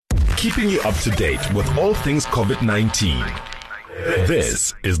keeping you up to date with all things COVID-19.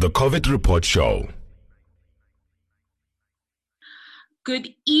 This is the COVID Report Show. Good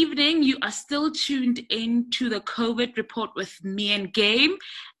evening. You are still tuned in to the COVID Report with me and Game,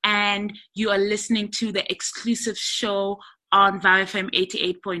 and you are listening to the exclusive show on VOW FM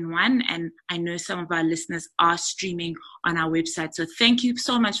 88.1, and I know some of our listeners are streaming on our website. So thank you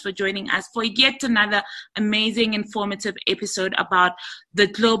so much for joining us for yet another amazing, informative episode about the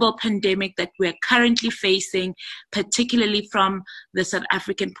global pandemic that we're currently facing, particularly from the South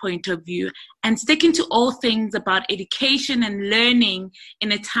African point of view, and sticking to all things about education and learning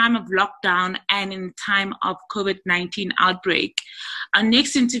in a time of lockdown and in a time of COVID-19 outbreak. Our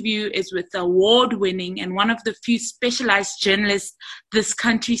next interview is with the award-winning and one of the few specialized journalists this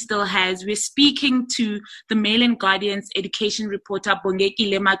country still has. We're speaking to the Mail and Guardian's education reporter,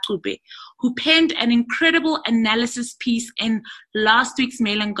 Bongekile Maqube, who penned an incredible analysis piece in last week's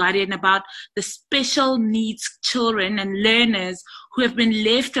Mail and Guardian about the special needs children and learners who have been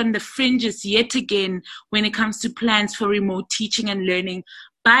left on the fringes yet again when it comes to plans for remote teaching and learning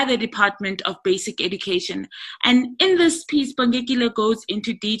by the Department of Basic Education. And in this piece, Bongekile goes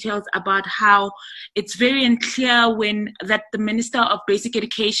into details about how it's very unclear that the Minister of Basic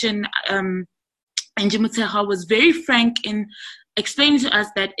Education, Angie Motshekga, was very frank in explaining to us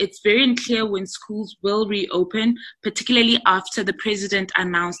that it's very unclear when schools will reopen, particularly after the president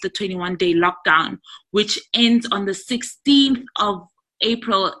announced the 21-day lockdown, which ends on the 16th of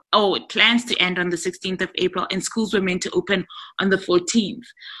April. It plans to end on the 16th of April, and schools were meant to open on the 14th.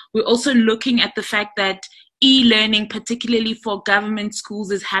 We're also looking at the fact that e-learning, particularly for government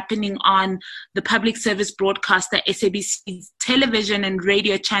schools, is happening on the public service broadcaster SABC's television and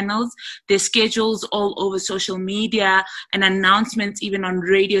radio channels. There's schedules all over social media and announcements even on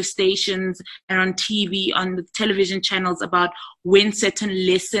radio stations and on TV, on the television channels, about when certain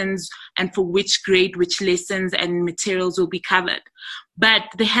lessons and for which grade, which lessons and materials will be covered. But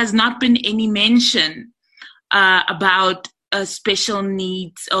there has not been any mention about special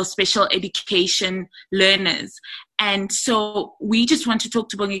needs or special education learners. And so we just want to talk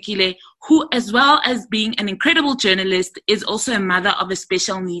to Bongekile, who, as well as being an incredible journalist, is also a mother of a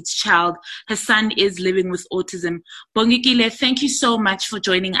special needs child. Her son is living with autism. Bongekile, thank you so much for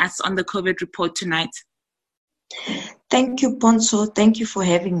joining us on the COVID Report tonight. Thank you, Ponso. Thank you for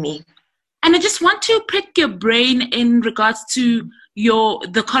having me. And I just want to pick your brain in regards to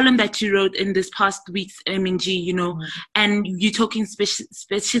the column that you wrote in this past week's MNG, and you're talking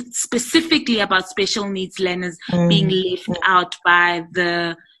specifically about special needs learners being left out by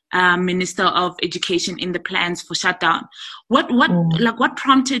the Minister of Education in the plans for shutdown. What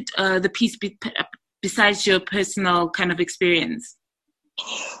prompted the piece besides your personal kind of experience?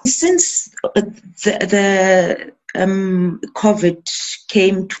 Since the COVID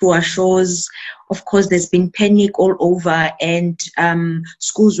came to our shores, of course, there's been panic all over, and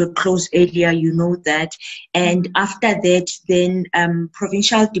schools were closed earlier, you know that. And after that, then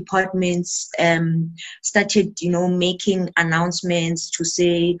provincial departments started, making announcements to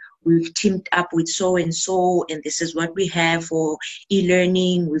say, we've teamed up with so-and-so, and this is what we have for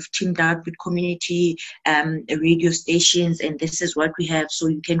e-learning. We've teamed up with community radio stations, and this is what we have, so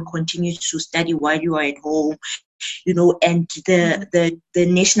you can continue to study while you are at home. And the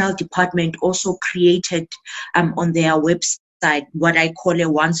national department also created on their website what I call a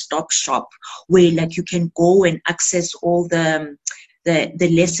one-stop shop, where you can go and access all the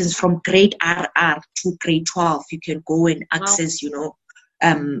lessons from grade RR to grade 12. You can go and access,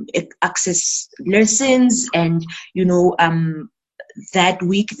 access lessons. And that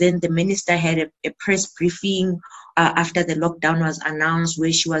week, then the minister had a press briefing after the lockdown was announced,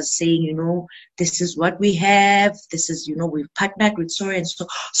 where she was saying, this is what we have, this is, we've partnered with so and so.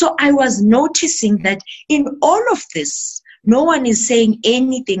 So I was noticing that in all of this, no one is saying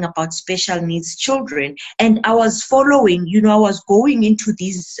anything about special needs children. And I was following, I was going into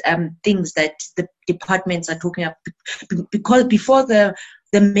these things that the departments are talking about, because before the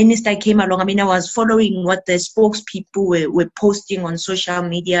minister came along, I was following what the spokespeople were posting on social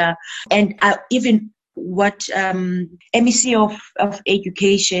media, and even what MEC of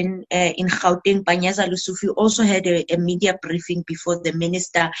Education in Gauteng, Panyaza Lusufi, also had a media briefing before the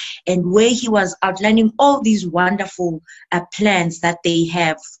minister, and where he was outlining all these wonderful plans that they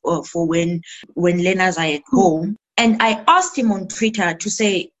have for when learners are at home. And I asked him on Twitter to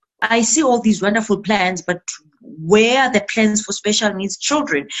say, I see all these wonderful plans, but where are the plans for special needs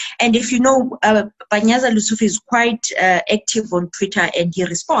children? And if Panyaza Lusufi is quite active on Twitter, and he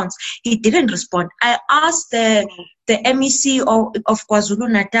responds. He didn't respond. I asked the MEC of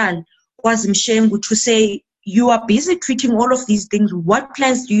KwaZulu-Natal, Kwazimshengu, to say, you are busy treating all of these things. What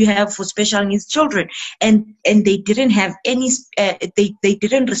plans do you have for special needs children? And they didn't have any, they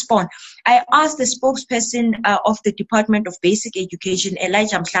didn't respond. I asked the spokesperson of the Department of Basic Education,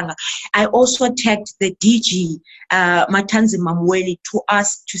 Elijah Mhlanga. I also tagged the DG, Matanzi Mamweli, to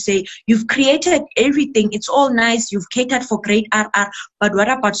ask, to say, you've created everything. It's all nice. You've catered for grade RR, but what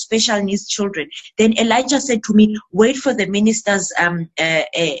about special needs children? Then Elijah said to me, wait for the minister's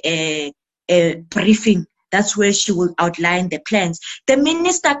briefing. That's where she will outline the plans. The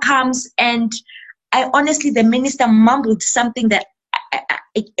minister comes, and the minister mumbled something that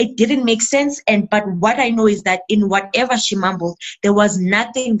it didn't make sense. But what I know is that in whatever she mumbled, there was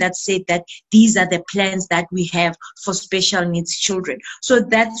nothing that said that these are the plans that we have for special needs children. So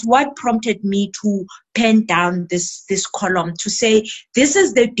that's what prompted me to pen down this column, to say this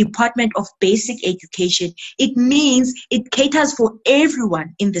is the Department of Basic Education. It means it caters for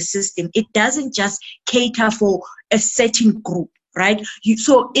everyone in the system. It doesn't just cater for a certain group. Right?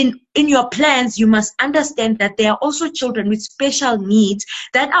 So in your plans, you must understand that there are also children with special needs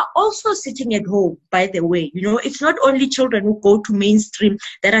that are also sitting at home, by the way. It's not only children who go to mainstream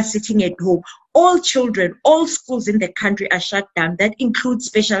that are sitting at home. All children, all schools in the country are shut down. That includes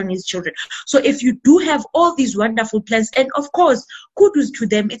special needs children. So if you do have all these wonderful plans, and of course, kudos to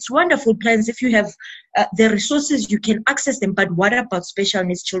them, it's wonderful plans. If you have the resources, you can access them. But what about special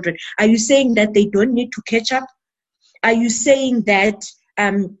needs children? Are you saying that they don't need to catch up? Are you saying that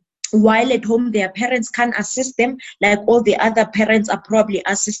while at home their parents can't assist them, like all the other parents are probably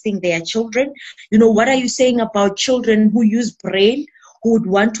assisting their children? What are you saying about children who use braille, who would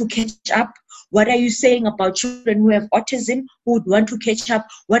want to catch up? What are you saying about children who have autism, who would want to catch up?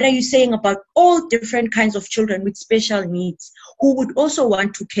 What are you saying about all different kinds of children with special needs who would also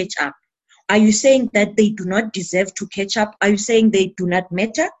want to catch up? Are you saying that they do not deserve to catch up? Are you saying they do not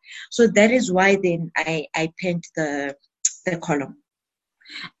matter? So that is why then I penned the column.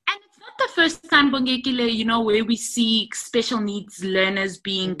 And it's not the first time, Bongekile, where we see special needs learners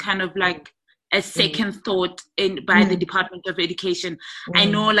being kind of like a second thought by the Department of Education. I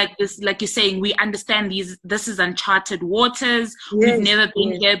know, like you're saying, we understand this is uncharted waters. Yes, we've never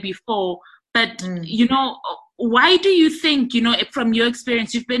been here before. But, why do you think, from your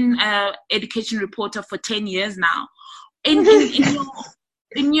experience, you've been an education reporter for 10 years now. In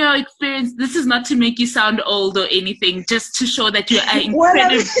your experience, this is not to make you sound old or anything, just to show that you are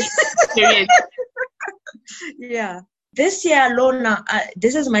incredibly experienced. Yeah. This year alone,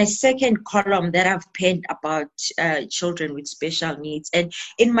 this is my second column that I've penned about children with special needs, and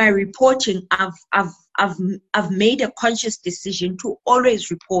in my reporting, I've made a conscious decision to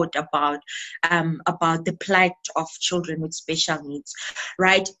always report about the plight of children with special needs,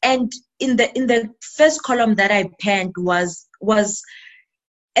 right? And in the first column that I penned was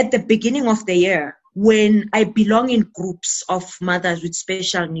at the beginning of the year, when I belong in groups of mothers with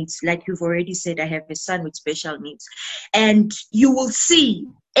special needs. Like you've already said, I have a son with special needs. And you will see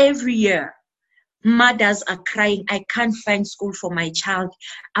every year, mothers are crying, I can't find school for my child.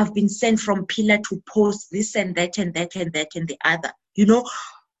 I've been sent from pillar to post, this and that and that and that and the other,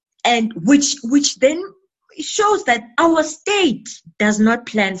 and which then shows that our state does not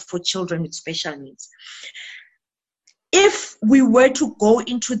plan for children with special needs. If we were to go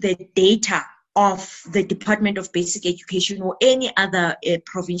into the data of the Department of Basic Education or any other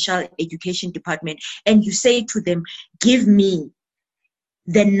provincial education department, and you say to them, give me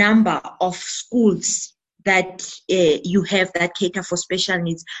the number of schools that you have that cater for special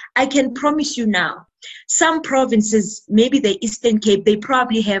needs, I can promise you now, some provinces, maybe the Eastern Cape, they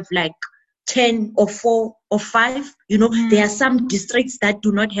probably have like 10 or 4 or 5. There are some districts that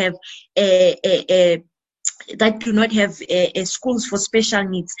do not have schools for special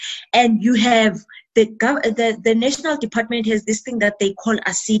needs, and you have the national department has this thing that they call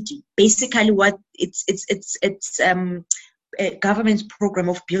ASIDI. Basically, what it's a government's program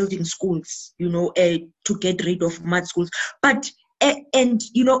of building schools, to get rid of mud schools. But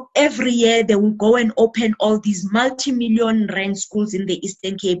every year they will go and open all these multi-million rand schools in the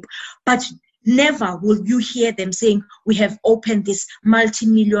Eastern Cape, but never will you hear them saying, we have opened this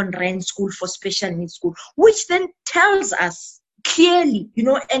multi-million rand school for special needs school, which then tells us clearly,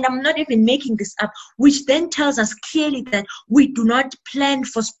 and I'm not even making this up, which then tells us clearly that we do not plan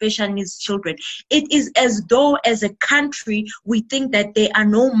for special needs children. It is as though as a country, we think that there are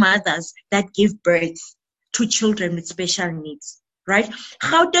no mothers that give birth to children with special needs. right?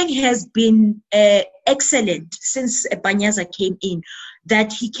 Gauteng has been excellent since Banyaza came in,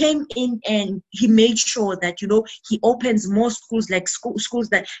 that he came in and he made sure that, he opens more schools, like schools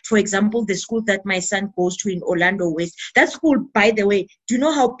that, for example, the school that my son goes to in Orlando West. That school, by the way, do you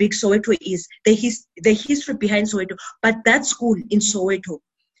know how big Soweto is? The history behind Soweto. But that school in Soweto,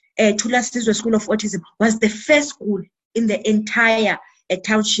 Tula Sizwe School of Autism, was the first school in the entire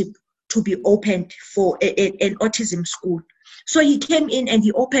township to be opened for an autism school. So he came in and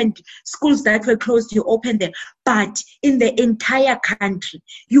he opened schools that were closed, he opened them. But in the entire country,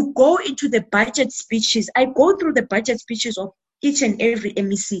 you go into the budget speeches. I go through the budget speeches of each and every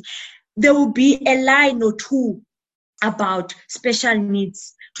MEC. There will be a line or two about special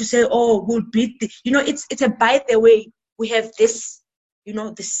needs to say, oh, we'll beat the, it's a, by the way, we have this,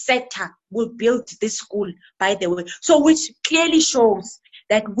 the sector will build this school, by the way. So which clearly shows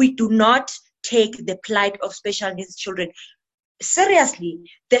that we do not take the plight of special needs children seriously.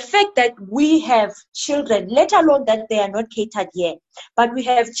 The fact that we have children, let alone that they are not catered here, but we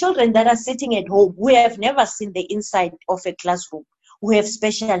have children that are sitting at home who have never seen the inside of a classroom, who have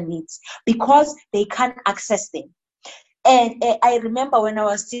special needs because they can't access them. And I remember when I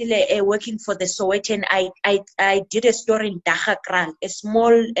was still working for the Sowetan, I did a story in Dagakran, a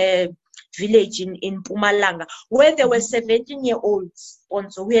small village in Mpumalanga, where there were 17-year-olds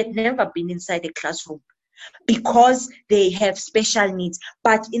also who had never been inside a classroom because they have special needs.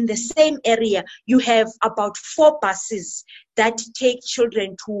 But in the same area, you have about 4 buses that take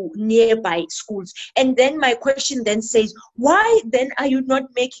children to nearby schools. And then my question then says, why then are you not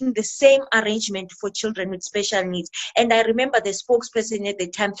making the same arrangement for children with special needs? And I remember the spokesperson at the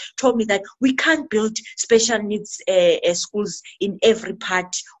time told me that we can't build special needs schools in every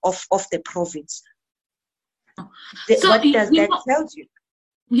part of the province. So what does that tell you?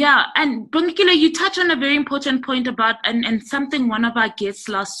 Yeah, and Bongikile, you touch on a very important point about, and something one of our guests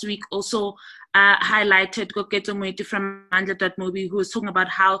last week also highlighted, Goketo Moeti from Mandla.mobi, who was talking about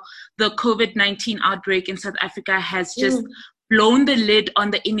how the COVID-19 outbreak in South Africa has just blown the lid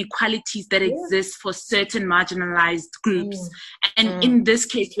on the inequalities that exist for certain marginalized groups. And in this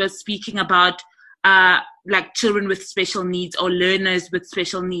case, we're speaking about like children with special needs or learners with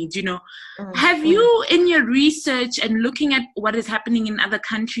special needs, Have you, in your research and looking at what is happening in other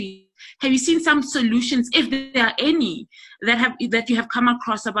countries, have you seen some solutions, if there are any, that you have come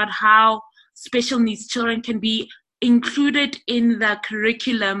across about how special needs children can be included in the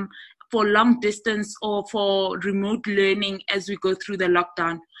curriculum for long distance or for remote learning as we go through the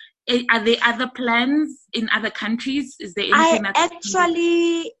lockdown? Are there other plans in other countries? Is there anything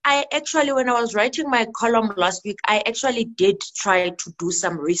I actually, when I was writing my column last week, I actually did try to do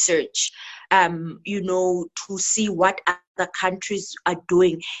some research, to see what other countries are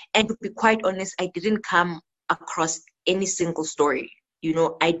doing. And to be quite honest, I didn't come across any single story.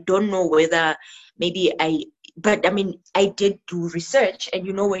 I don't know whether maybe I did do research. And,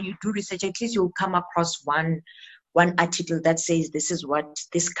 when you do research, at least you'll come across one article that says this is what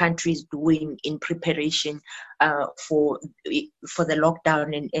this country is doing in preparation for the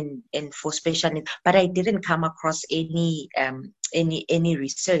lockdown and for special needs. But I didn't come across any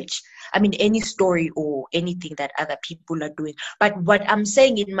research. Any story or anything that other people are doing. But what I'm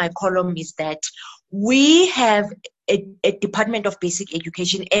saying in my column is that we have a Department of Basic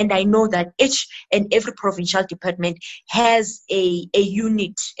Education, and I know that each and every provincial department has a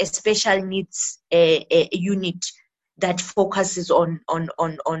unit, a special needs a unit that focuses on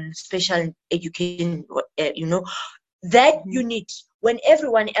special education. That unit, when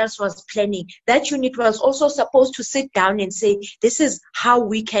everyone else was planning, that unit was also supposed to sit down and say, this is how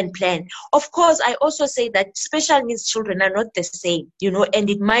we can plan. Of course, I also say that special needs children are not the same, and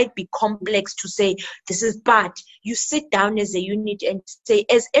it might be complex to say this is, but you sit down as a unit and say,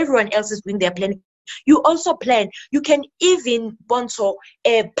 as everyone else is doing their planning, you also plan. You can even sponsor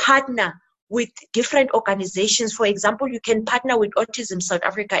a partner with different organizations. For example, you can partner with Autism South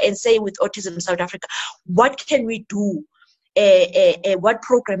Africa and say, with Autism South Africa, what can we do? What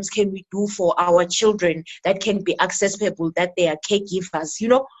programs can we do for our children that can be accessible, that they are caregivers?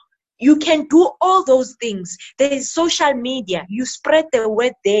 You can do all those things. There is social media. You spread the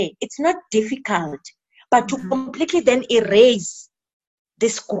word there. It's not difficult. But to completely then erase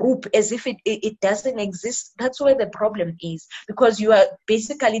this group as if it doesn't exist, that's where the problem is. Because you are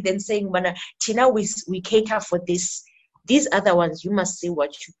basically then saying, Tina, we cater for this. These other ones, you must say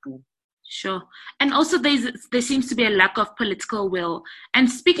what you do. Sure. And also there seems to be a lack of political will. And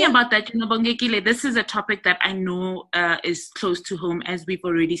speaking about that, Bongekile, this is a topic that I know is close to home, as we've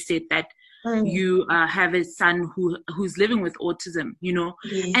already said, that you have a son who's living with autism, you know.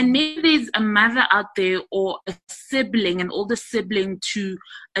 Yeah. And maybe there's a mother out there or a sibling, an older sibling to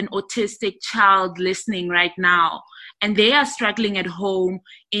an autistic child listening right now, and they are struggling at home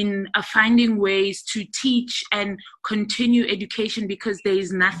in finding ways to teach and continue education because there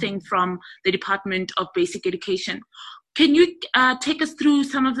is nothing from the Department of Basic Education. Can you take us through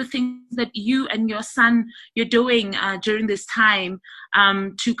some of the things that you and your son you're doing during this time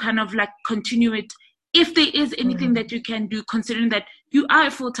to kind of like continue it, if there is anything that you can do, considering that you are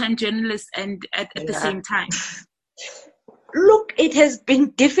a full-time journalist and at the same time? Look, it has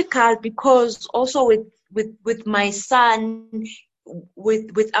been difficult because also with my son,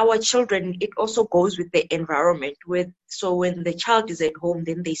 with our children, it also goes with the environment. So when the child is at home,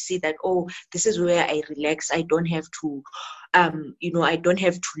 then they see that, oh, this is where I relax. I don't have to, I don't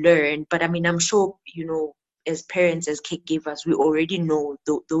have to learn. But I mean, I'm sure, as parents, as caregivers, we already know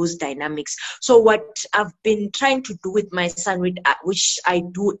those dynamics. So what I've been trying to do with my son, which I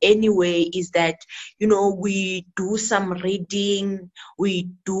do anyway, is that, we do some reading, we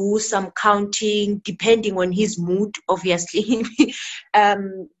do some counting, depending on his mood, obviously.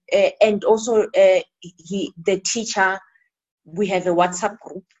 And also the teacher, we have a WhatsApp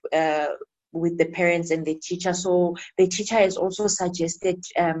group with the parents and the teacher. So the teacher has also suggested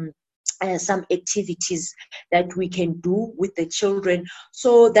some activities that we can do with the children.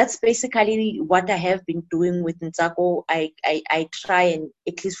 So that's basically what I have been doing with Ntsako. I try and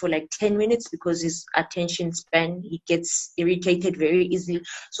at least for like 10 minutes because his attention span, he gets irritated very easily.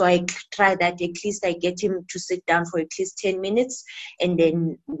 So I try that at least I get him to sit down for at least 10 minutes and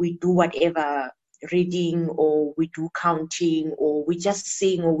then we do whatever, reading, or we do counting, or we just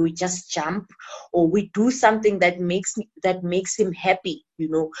sing, or we just jump, or we do something that makes him happy,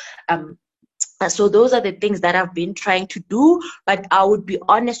 So those are the things that I've been trying to do, but I would be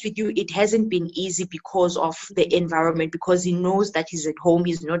honest with you, it hasn't been easy because of the environment, because he knows that he's at home,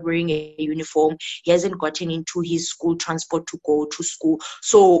 he's not wearing a uniform, he hasn't gotten into his school transport to go to school.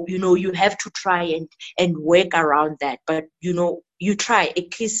 So, you have to try and work around that. But, you try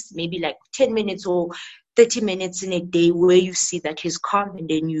at least maybe like 10 minutes or 30 minutes in a day where you see that he's calm, and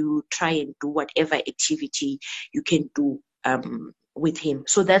then you try and do whatever activity you can do with him.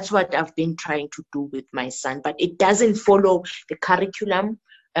 So that's what I've been trying to do with my son. But it doesn't follow the curriculum,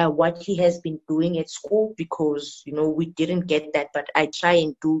 what he has been doing at school, because, we didn't get that. But I try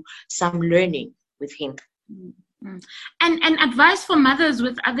and do some learning with him. And advice for mothers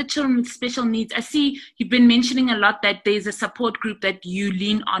with other children with special needs. I see you've been mentioning a lot that there's a support group that you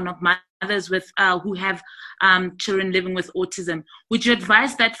lean on of mothers with who have children living with autism. Would you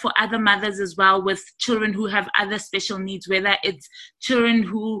advise that for other mothers as well with children who have other special needs, whether it's children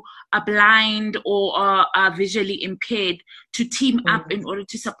who are blind or are visually impaired, to team up in order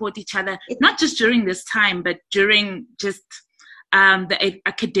to support each other, not just during this time, but during just the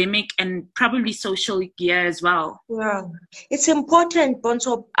academic and probably social year as well? Yeah, it's important,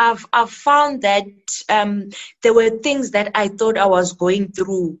 Bonso. I've found that there were things that I thought I was going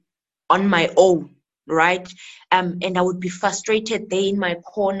through on my own, right? And I would be frustrated there in my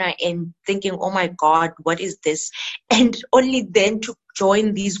corner and thinking, oh my God, what is this? And only then to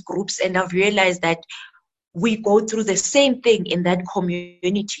join these groups, and I've realized that we go through the same thing in that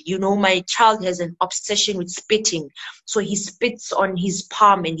community. My child has an obsession with spitting. So he spits on his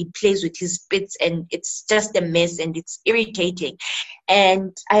palm and he plays with his spits, and it's just a mess and it's irritating.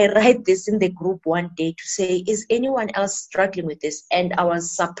 And I write this in the group one day to say, is anyone else struggling with this? And I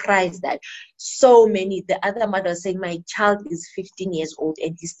was surprised that so many, the other mother was saying, my child is 15 years old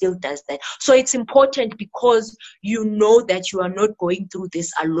and he still does that. So it's important because you know that you are not going through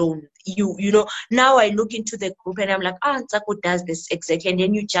this alone. Now I look into the group and I'm like, Ntsako does this exactly. And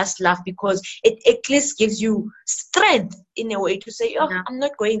then you just laugh because it at least gives you strength in a way to say, I'm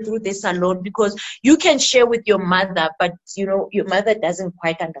not going through this alone, because you can share with your mother, but your mother doesn't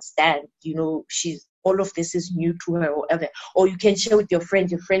quite understand. She's, all of this is new to her or whatever. Or you can share with your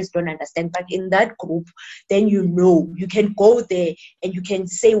friends don't understand. But in that group, then you can go there and you can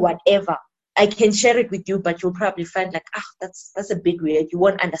say whatever. I can share it with you, but you'll probably find like, that's a bit weird. You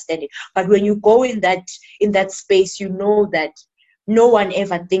won't understand it. But when you go in that space, you know that no one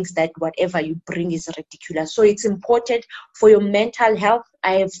ever thinks that whatever you bring is ridiculous. So it's important for your mental health.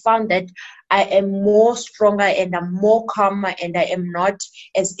 I have found that I am more stronger and I'm more calmer and I am not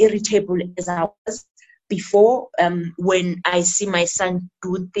as irritable as I was before when I see my son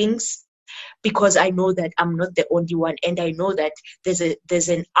do things because I know that I'm not the only one, and I know that there's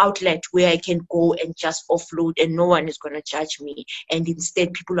an outlet where I can go and just offload, and no one is going to judge me. And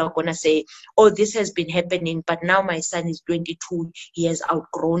instead, people are going to say, oh, this has been happening, but now my son is 22, he has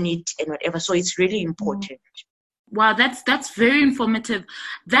outgrown it and whatever. So it's really important. Wow, that's very informative.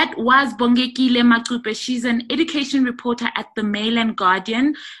 That was Bongekile Matupe. She's an education reporter at the Mail and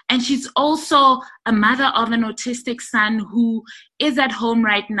Guardian, and she's also a mother of an autistic son who is at home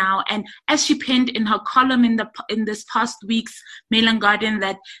right now. And as she penned in her column in this past week's Mail and Guardian,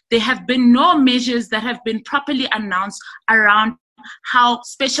 that there have been no measures that have been properly announced around how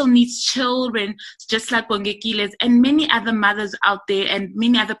special needs children, just like Bongekile's and many other mothers out there and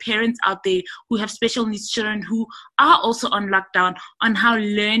many other parents out there who have special needs children who are also on lockdown, on how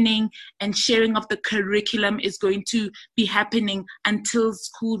learning and sharing of the curriculum is going to be happening until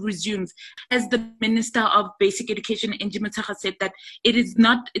school resumes. As the Minister of Basic Education, Angie Motshekga, said that it is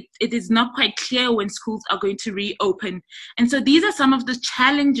not quite clear when schools are going to reopen. And so these are some of the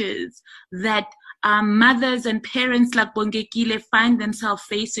challenges that mothers and parents like Bongekile find themselves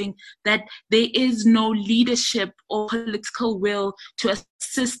facing, that there is no leadership or political will to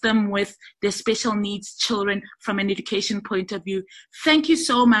assist them with their special needs children from an education point of view. Thank you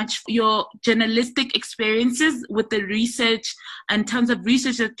so much for your journalistic experiences with the research and tons of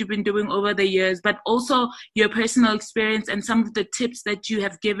research that you've been doing over the years, but also your personal experience and some of the tips that you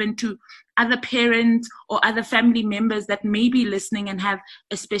have given to other parents or other family members that may be listening and have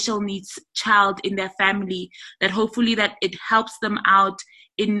a special needs child in their family, that hopefully that it helps them out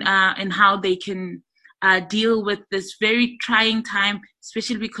in how they can deal with this very trying time,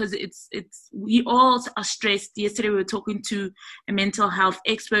 especially because we all are stressed. Yesterday we were talking to a mental health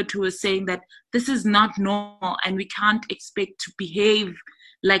expert who was saying that this is not normal and we can't expect to behave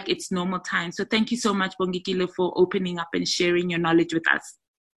like it's normal time. So thank you so much, Bongekile, for opening up and sharing your knowledge with us.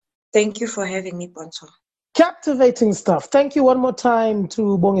 Thank you for having me, Bonso. Captivating stuff. Thank you one more time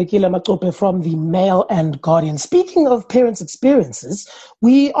to Bongekile Matupe from the Mail and Guardian. Speaking of parents' experiences,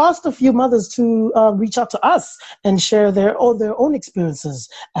 we asked a few mothers to reach out to us and share their own experiences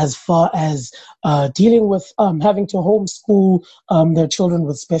as far as dealing with having to homeschool their children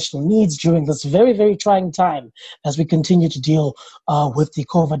with special needs during this very, very trying time as we continue to deal with the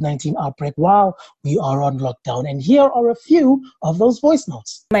COVID-19 outbreak while we are on lockdown. And here are a few of those voice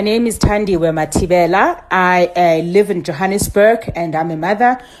notes. My name is Thandiwe Matibela. I live in Johannesburg, and I'm a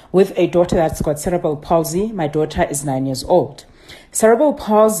mother with a daughter that's got cerebral palsy. My daughter is 9 years old. Cerebral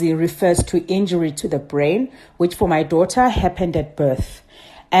palsy refers to injury to the brain, which for my daughter happened at birth.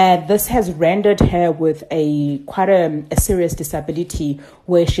 And this has rendered her with quite a serious disability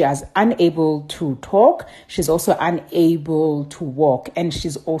where she is unable to talk. She's also unable to walk, and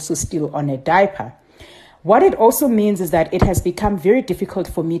she's also still on a diaper. What it also means is that it has become very difficult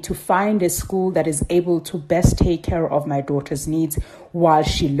for me to find a school that is able to best take care of my daughter's needs while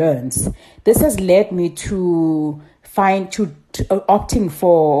she learns. This has led me to opting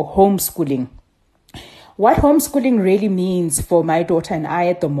for homeschooling. What homeschooling really means for my daughter and I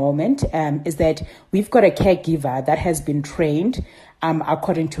at the moment is that we've got a caregiver that has been trained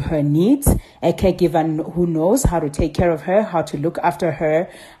according to her needs, a caregiver who knows how to take care of her, how to look after her,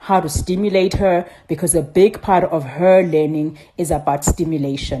 how to stimulate her, because a big part of her learning is about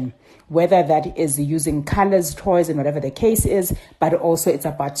stimulation, whether that is using colors, toys, and whatever the case is, but also it's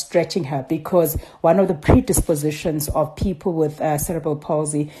about stretching her, because one of the predispositions of people with cerebral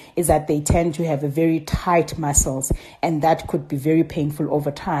palsy is that they tend to have a very tight muscles, and that could be very painful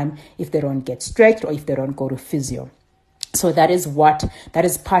over time if they don't get stretched or if they don't go to physio. So that is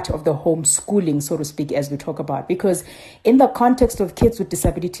part of the homeschooling, so to speak, as we talk about. Because in the context of kids with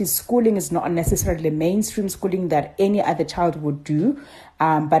disabilities, schooling is not necessarily mainstream schooling that any other child would do,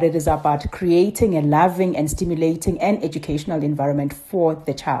 but it is about creating a loving and stimulating and educational environment for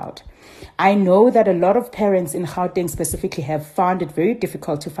the child. I know that a lot of parents in Gauteng specifically have found it very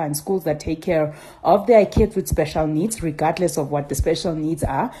difficult to find schools that take care of their kids with special needs, regardless of what the special needs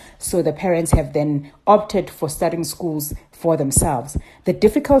are. So the parents have then opted for starting schools for themselves. The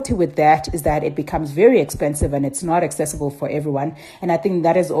difficulty with that is that it becomes very expensive and it's not accessible for everyone. And I think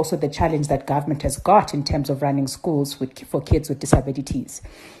that is also the challenge that government has got in terms of running schools for kids with disabilities.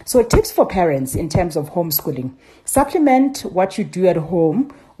 So tips for parents in terms of homeschooling: supplement what you do at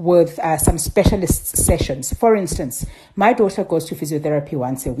home with some specialist sessions. For instance, my daughter goes to physiotherapy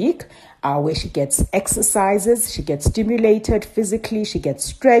once a week, where she gets exercises, she gets stimulated physically, she gets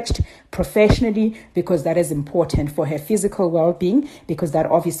stretched professionally, because that is important for her physical well-being, because that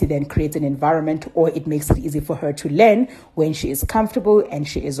obviously then creates an environment, or it makes it easy for her to learn when she is comfortable and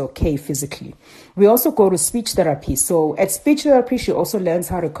she is okay physically. We also go to speech therapy. So at speech therapy, she also learns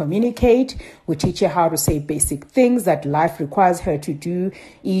how to communicate. We teach her how to say basic things that life requires her to do,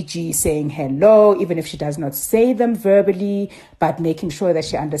 e.g. saying hello, even if she does not say them verbally, but making sure that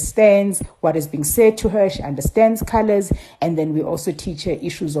she understands what is being said to her, she understands colors. And then we also teach her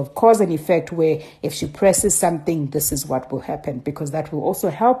issues of cause and effect, where if she presses something, this is what will happen, because that will also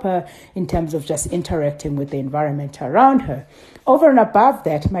help her in terms of just interacting with the environment around her. Over and above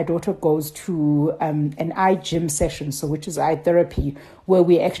that, my daughter goes to an eye gym session, so which is eye therapy, where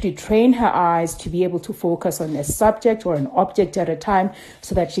we actually train her eyes to be able to focus on a subject or an object at a time,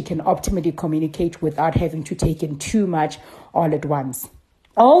 so that she can optimally communicate without having to take in too much all at once.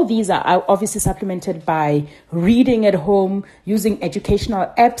 All these are obviously supplemented by reading at home, using educational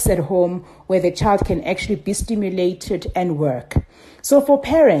apps at home, where the child can actually be stimulated and work. So for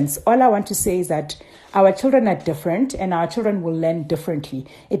parents, all I want to say is that our children are different and our children will learn differently.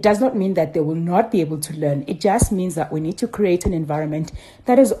 It does not mean that they will not be able to learn. It just means that we need to create an environment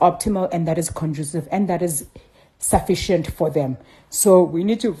that is optimal and that is conducive and that is sufficient for them. So we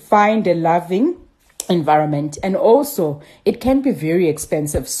need to find a loving environment, and also it can be very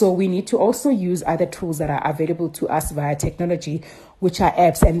expensive, so we need to also use other tools that are available to us via technology, which are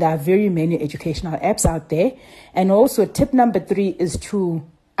apps, and there are very many educational apps out there. And also tip number 3 is to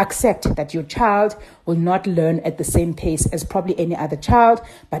accept that your child will not learn at the same pace as probably any other child,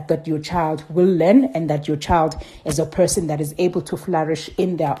 but that your child will learn, and that your child is a person that is able to flourish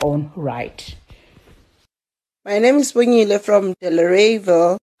in their own right. My name is Bongile from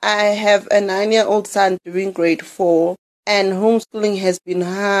Delareyville. I have a 9-year-old son doing grade 4, and homeschooling has been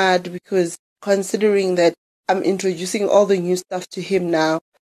hard because considering that I'm introducing all the new stuff to him now,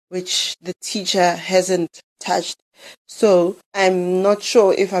 which the teacher hasn't touched. So I'm not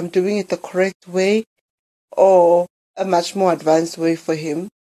sure if I'm doing it the correct way or a much more advanced way for him.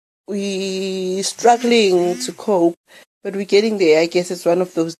 We're struggling to cope, but we're getting there. I guess it's one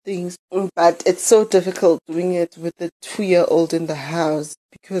of those things. But it's so difficult doing it with a 2-year-old in the house,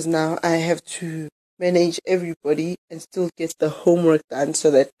 because now I have to manage everybody and still get the homework done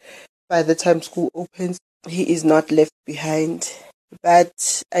so that by the time school opens, he is not left behind.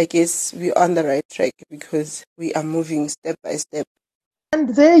 But I guess we're on the right track because we are moving step by step.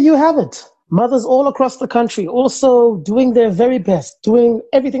 And there you have it. Mothers all across the country also doing their very best, doing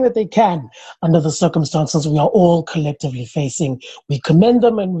everything that they can under the circumstances we are all collectively facing. We commend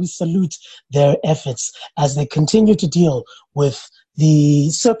them and we salute their efforts as they continue to deal with the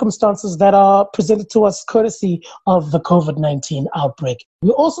circumstances that are presented to us courtesy of the COVID-19 outbreak.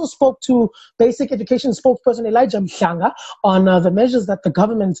 We also spoke to Basic Education spokesperson Elijah Mhlanga on the measures that the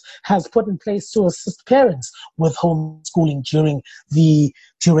government has put in place to assist parents with homeschooling during the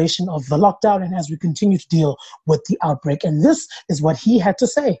duration of the lockdown and as we continue to deal with the outbreak. And this is what he had to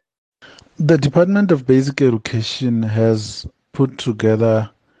say. The Department of Basic Education has put together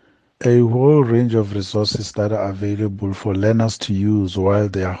a whole range of resources that are available for learners to use while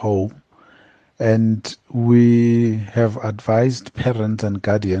they are home. And we have advised parents and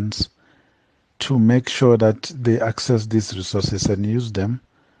guardians to make sure that they access these resources and use them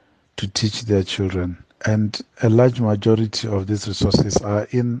to teach their children. And a large majority of these resources are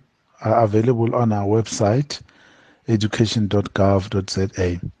available on our website,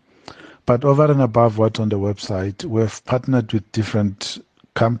 education.gov.za. But over and above what's on the website, we've partnered with different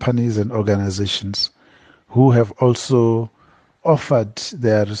companies and organizations who have also offered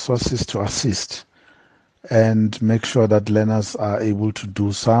their resources to assist and make sure that learners are able to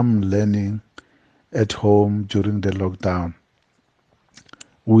do some learning at home during the lockdown.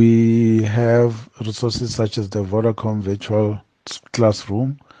 We have resources such as the Vodacom virtual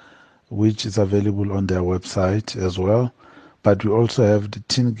classroom, which is available on their website as well. But we also have the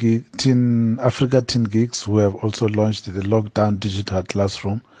Africa Teen Geeks, who have also launched the Lockdown Digital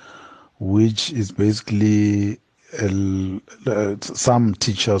Classroom, which is basically some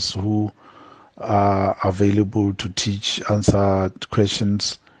teachers who are available to teach, answer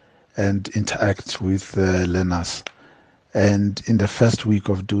questions, and interact with learners. And in the first week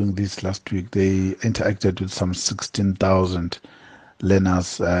of doing this last week, they interacted with some 16,000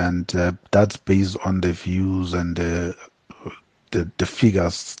 learners, and that's based on the views and the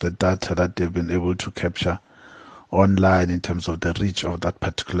figures, the data that they've been able to capture online in terms of the reach of that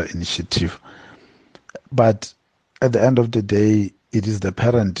particular initiative. But at the end of the day, it is the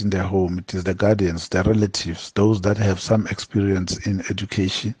parent in the home, it is the guardians, the relatives, those that have some experience in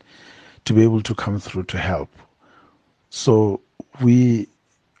education to be able to come through to help. So we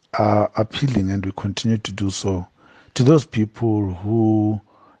are appealing, and we continue to do so, to those people who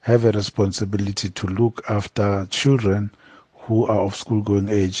have a responsibility to look after children who are of school-going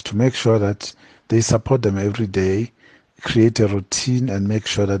age, to make sure that they support them every day, create a routine, and make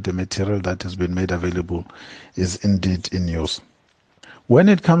sure that the material that has been made available is indeed in use. When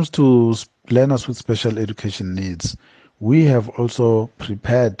it comes to learners with special education needs, we have also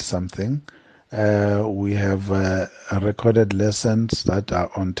prepared something. We have recorded lessons that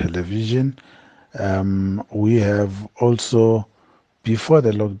are on television. We have also, before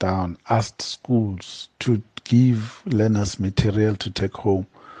the lockdown, asked schools to give learners material to take home,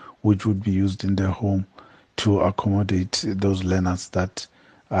 which would be used in their home to accommodate those learners that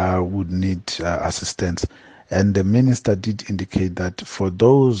would need assistance. And the minister did indicate that for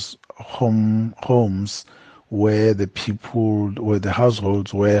those homes where the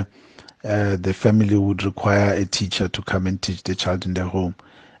households where the family would require a teacher to come and teach the child in their home,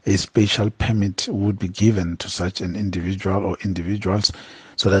 a special permit would be given to such an individual or individuals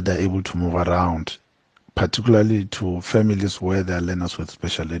so that they're able to move around, particularly to families where there are learners with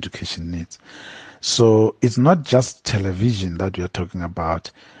special education needs. So it's not just television that we are talking about,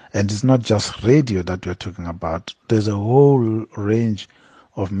 and it's not just radio that we are talking about. There's a whole range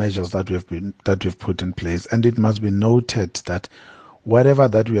of measures that we've put in place, and it must be noted that whatever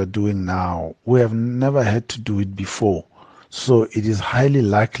that we are doing now, we have never had to do it before. So it is highly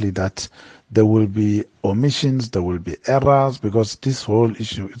likely that there will be omissions, there will be errors, because this whole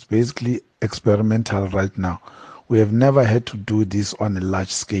issue is basically experimental right now. We have never had to do this on a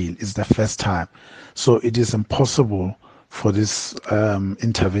large scale. It's the first time. So it is impossible for this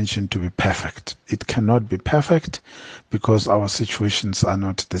intervention to be perfect. It cannot be perfect because our situations are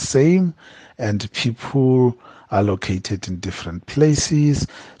not the same and people are located in different places.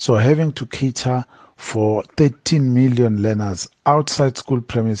 So having to cater for 13 million learners outside school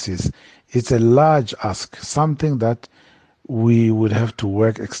premises, it's a large ask, something that we would have to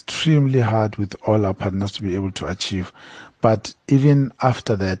work extremely hard with all our partners to be able to achieve. But even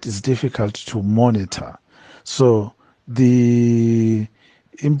after that, it's difficult to monitor. So the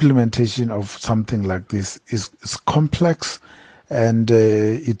implementation of something like this is complex, and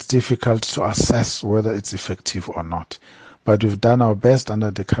it's difficult to assess whether it's effective or not. But we've done our best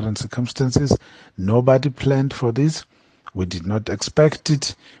under the current circumstances. Nobody planned for this. We did not expect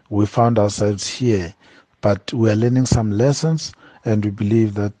it. We found ourselves here. But we are learning some lessons, and we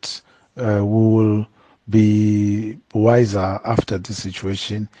believe that we will be wiser after this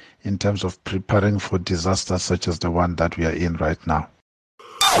situation in terms of preparing for disasters such as the one that we are in right now.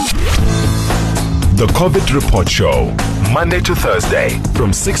 The COVID Report Show, Monday to Thursday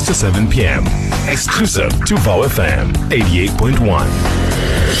from 6 to 7 p.m. Exclusive to VOW FM 88.1.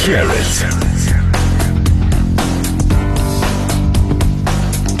 Hear it.